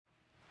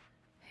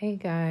Hey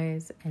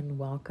guys, and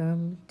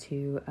welcome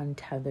to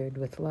Untethered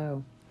with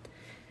Lo.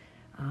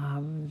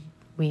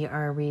 We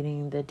are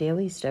reading the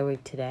Daily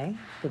Stoic today.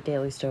 The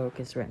Daily Stoic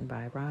is written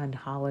by Ron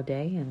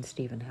Holiday and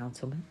Stephen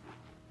Hanselman.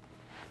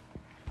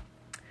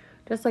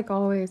 Just like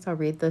always, I'll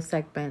read the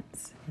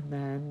segments and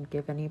then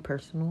give any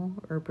personal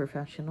or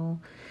professional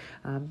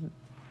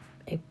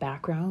a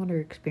background or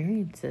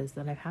experiences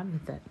that I've had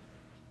with it.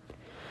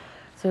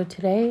 So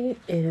today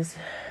is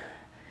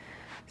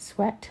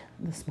Sweat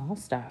the Small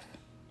Stuff.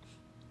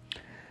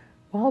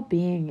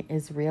 Well-being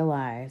is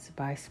realized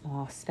by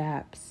small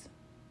steps,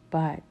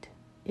 but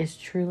is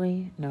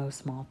truly no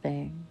small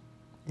thing.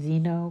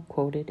 Zeno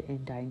quoted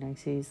in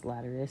Dionysius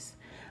Laterus,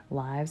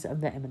 Lives of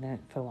the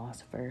Eminent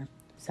Philosopher,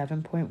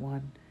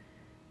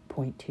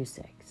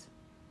 7.1.26.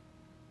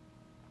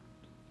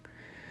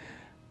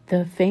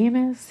 The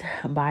famous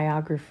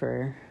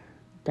biographer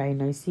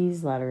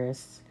Dionysius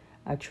Laterus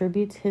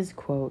attributes his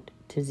quote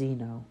to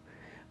Zeno,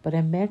 but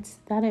admits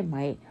that it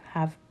might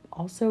have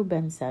also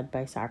been said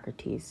by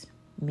Socrates,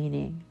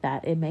 meaning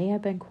that it may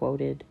have been a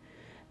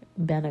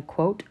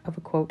quote of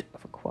a quote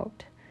of a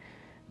quote.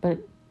 But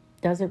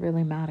does it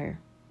really matter?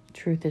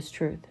 Truth is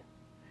truth.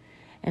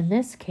 In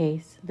this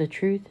case, the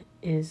truth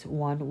is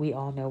one we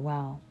all know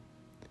well.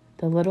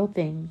 The little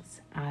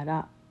things add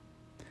up.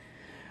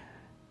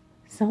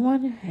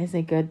 Someone is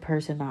a good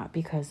person not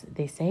because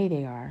they say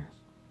they are,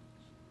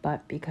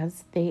 but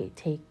because they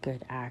take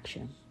good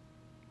action.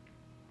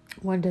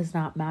 One does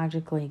not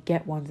magically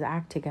get one's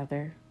act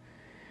together.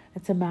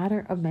 It's a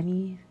matter of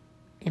many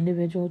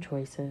individual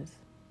choices.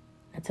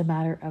 It's a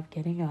matter of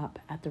getting up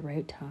at the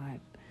right time,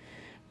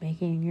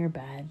 making your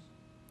bed,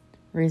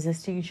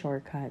 resisting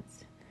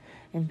shortcuts,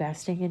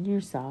 investing in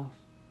yourself,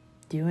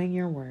 doing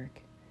your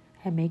work,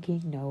 and make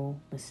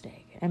no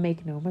mistake.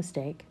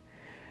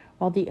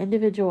 While the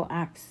individual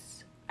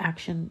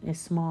action is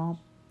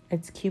small,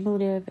 its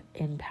cumulative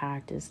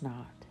impact is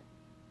not.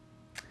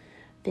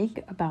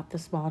 Think about the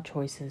small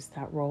choices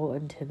that roll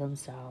into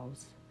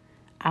themselves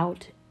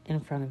out in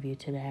front of you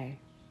today.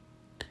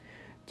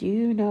 Do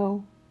you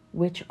know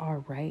which are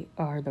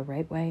the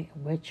right way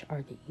and which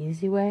are the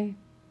easy way?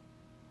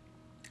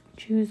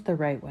 Choose the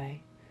right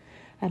way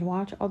and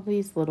watch all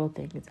these little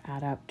things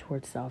add up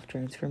towards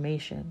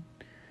self-transformation.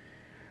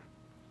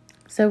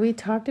 So we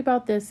talked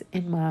about this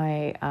in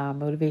my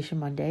Motivation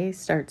Monday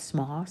Start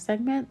Small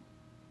segment.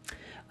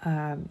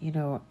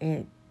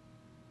 It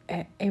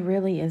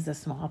really is the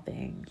small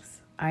things.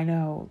 I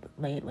know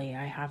lately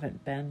I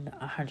haven't been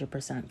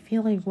 100%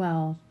 feeling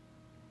well.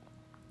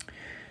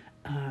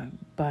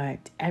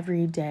 But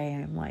every day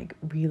I'm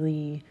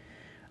really,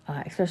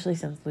 especially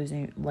since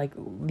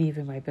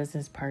leaving my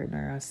business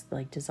partner, us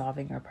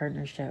dissolving our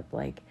partnership,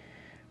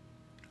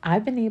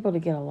 I've been able to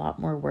get a lot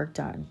more work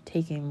done,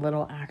 taking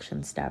little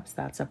action steps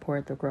that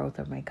support the growth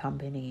of my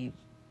company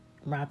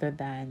rather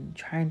than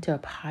trying to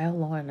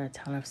pile on a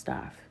ton of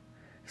stuff,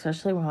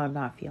 especially while I'm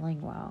not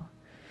feeling well.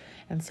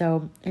 And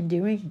so in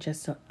doing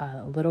just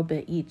a little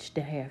bit each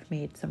day, I've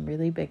made some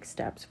really big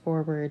steps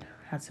forward,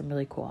 had some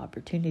really cool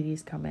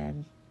opportunities come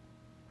in.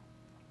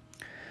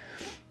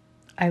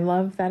 I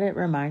love that it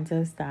reminds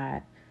us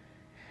that,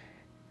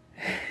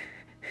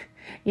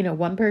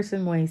 one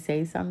person may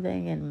say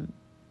something and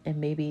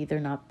maybe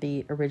they're not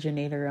the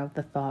originator of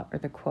the thought or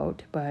the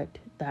quote, but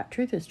that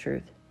truth is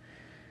truth.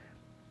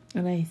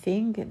 And I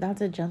think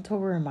that's a gentle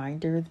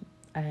reminder,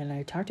 and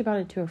I talked about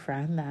it to a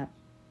friend, that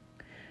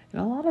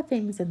a lot of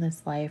things in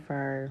this life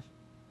a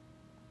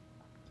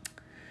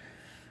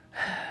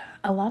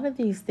lot of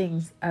things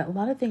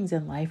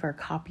in life are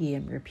copy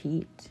and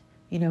repeat.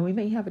 We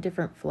may have a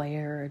different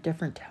flair, or a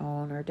different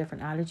tone, or a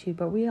different attitude,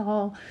 but we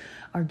all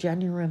are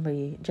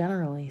generally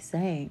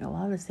saying a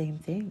lot of the same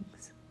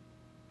things.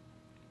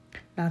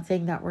 Not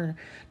saying that we're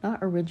not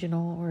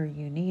original or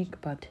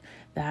unique, but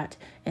that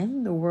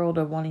in the world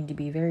of wanting to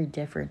be very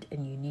different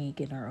and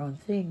unique in our own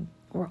thing,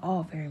 we're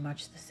all very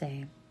much the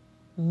same.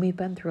 We've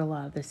been through a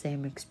lot of the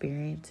same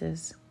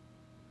experiences.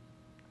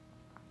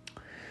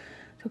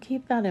 So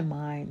keep that in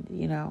mind,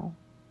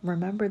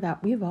 Remember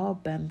that we've all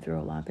been through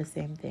a lot of the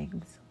same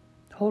things.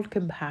 Hold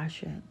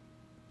compassion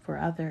for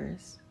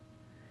others.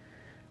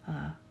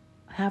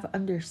 Have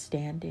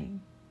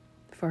understanding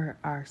for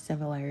our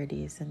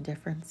similarities and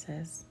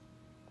differences.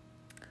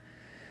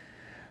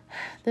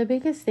 The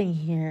biggest thing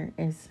here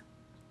is,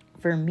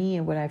 for me,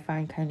 what I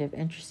find kind of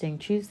interesting,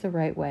 choose the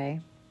right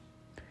way.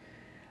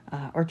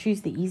 Or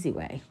choose the easy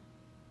way.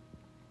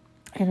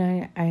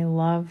 And I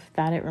love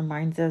that it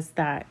reminds us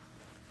that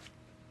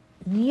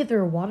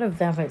neither one of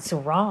them is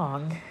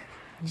wrong.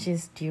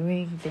 Just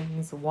doing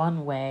things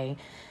one way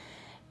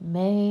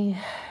may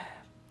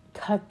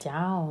cut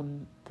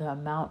down the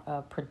amount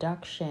of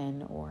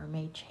production or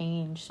may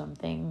change some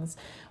things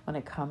when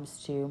it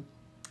comes to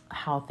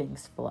how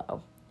things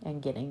flow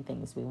and getting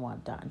things we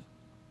want done.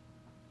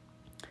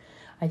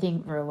 I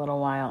think for a little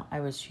while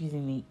I was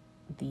choosing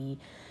the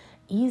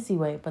easy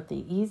way, but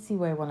the easy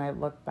way, when I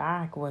look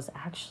back, was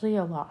actually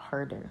a lot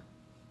harder.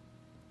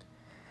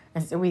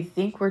 And so we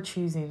think we're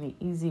choosing the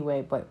easy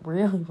way, but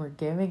really we're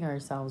giving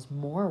ourselves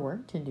more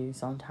work to do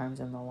sometimes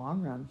in the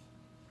long run.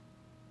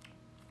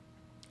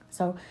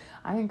 So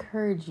I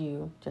encourage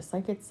you, just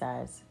like it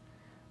says,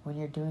 when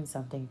you're doing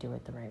something, do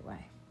it the right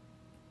way.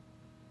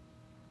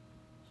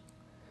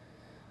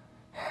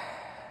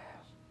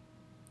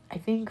 I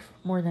think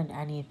more than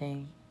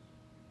anything,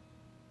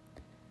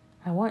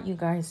 I want you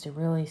guys to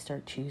really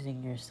start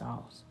choosing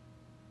yourselves.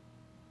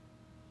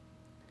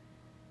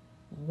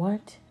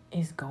 What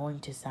is going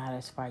to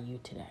satisfy you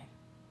today?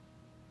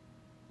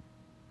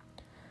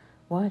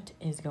 What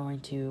is going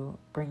to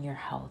bring your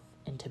health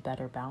into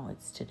better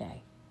balance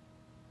today?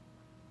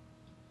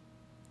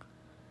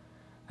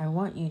 I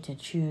want you to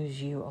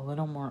choose you a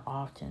little more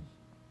often.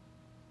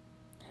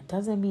 It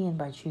doesn't mean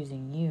by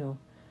choosing you,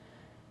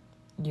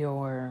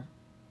 you're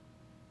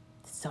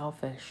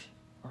selfish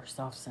or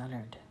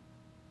self-centered.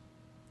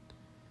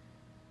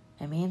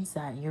 It means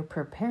that you're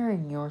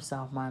preparing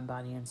yourself, mind,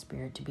 body, and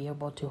spirit to be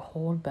able to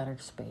hold better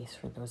space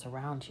for those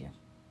around you.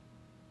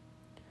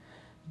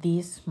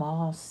 These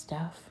small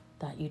stuff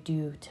that you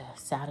do to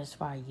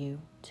satisfy you,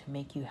 to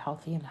make you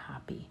healthy and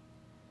happy,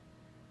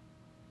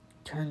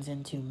 turns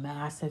into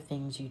massive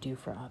things you do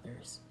for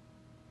others.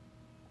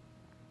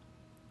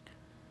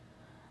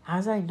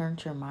 As I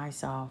nurture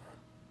myself,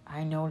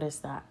 I notice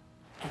that,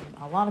 and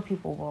a lot of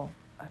people will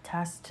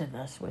attest to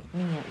this, with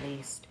me at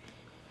least,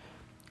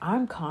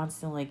 I'm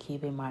constantly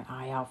keeping my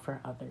eye out for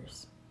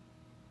others.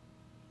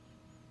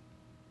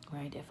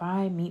 Right? If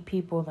I meet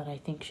people that I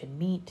think should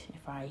meet,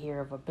 if I hear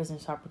of a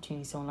business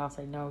opportunity someone else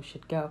I know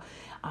should go,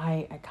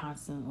 I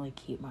constantly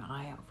keep my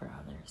eye out for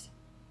others.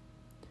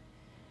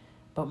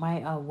 But my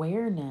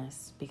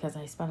awareness, because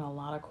I spend a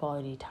lot of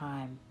quality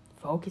time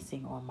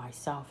focusing on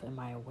myself and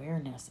my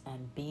awareness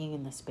and being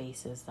in the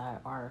spaces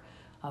that are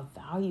of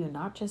value,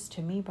 not just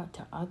to me, but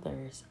to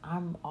others,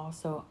 I'm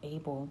also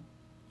able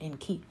in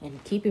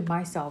keeping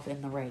myself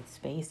in the right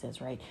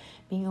spaces, right?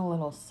 Being a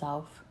little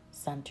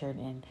self-centered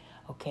and,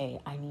 okay,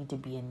 I need to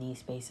be in these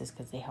spaces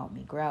because they help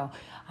me grow.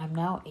 I'm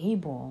now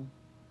able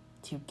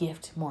to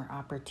gift more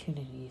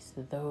opportunities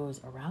to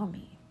those around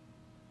me.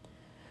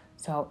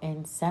 So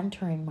in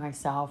centering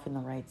myself in the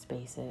right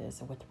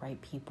spaces with the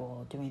right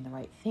people, doing the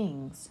right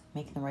things,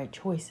 making the right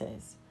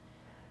choices,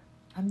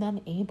 I'm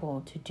then able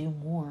to do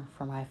more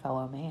for my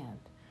fellow man.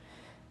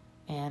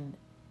 And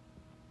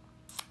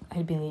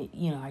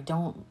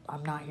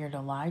I'm not here to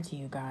lie to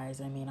you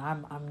guys. I mean,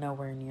 I'm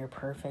nowhere near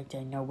perfect.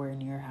 I nowhere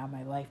near have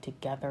my life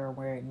together or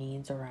where it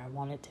needs or I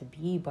want it to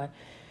be. But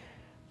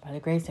by the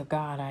grace of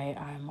God,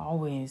 I'm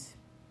always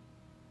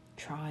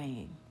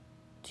trying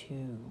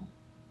to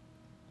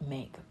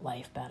make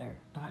life better,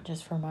 not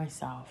just for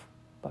myself,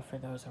 but for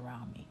those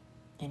around me.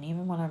 And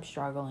even when I'm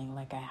struggling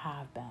like I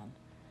have been,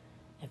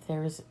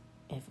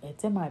 if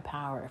it's in my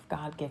power, if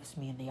God gives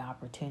me the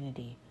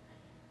opportunity,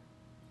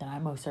 then I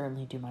most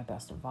certainly do my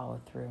best to follow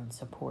through and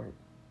support.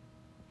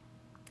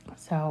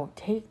 So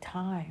take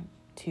time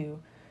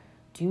to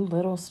do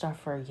little stuff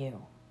for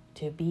you,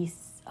 to be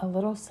a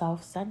little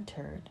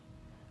self-centered,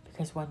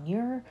 because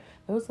when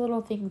those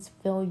little things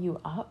fill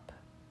you up,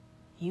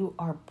 you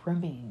are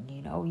brimming,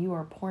 you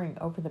are pouring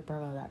over the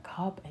brim of that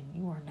cup, and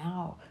you are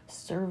now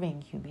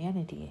serving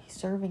humanity,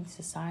 serving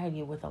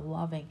society with a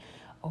loving,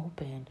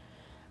 open,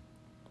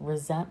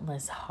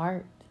 relentless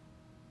heart.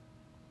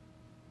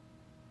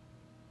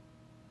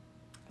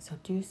 So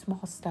do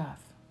small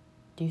stuff.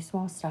 Do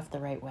small stuff the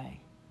right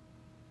way.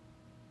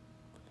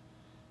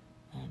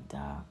 And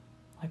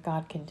let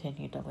God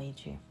continue to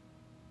lead you.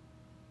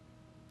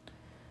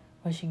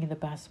 Wishing you the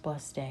best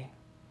blessed day.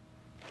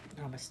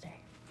 Namaste.